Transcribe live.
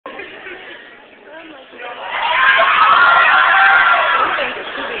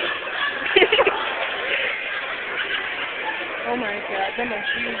my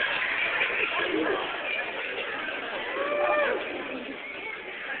shoes.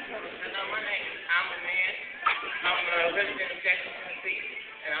 I'm a man. I'm a resident of Jackson, Tennessee,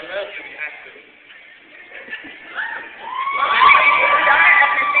 and I love to be high school.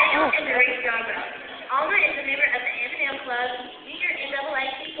 Alma is a member of the M&M Club, Junior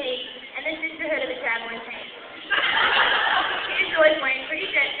NAACP, and the Sisterhood of the Traveling Pants. She enjoys wearing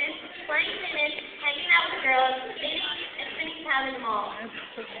pretty dresses, playing tennis, hanging out with the girls, eating, and spending time in the mall.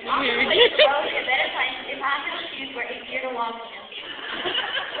 Alma believes the world would be a better place if high-heel shoes were easier to walk in.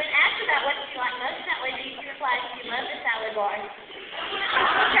 When asked about what she liked most about Wendy, she replied she loved the salad bar. She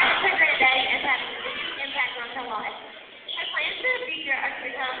credits her granddaddy as having the biggest impact on her life. Her plans for the future are to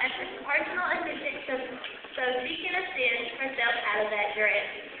become a personal assistant so she can assist herself out of that dress.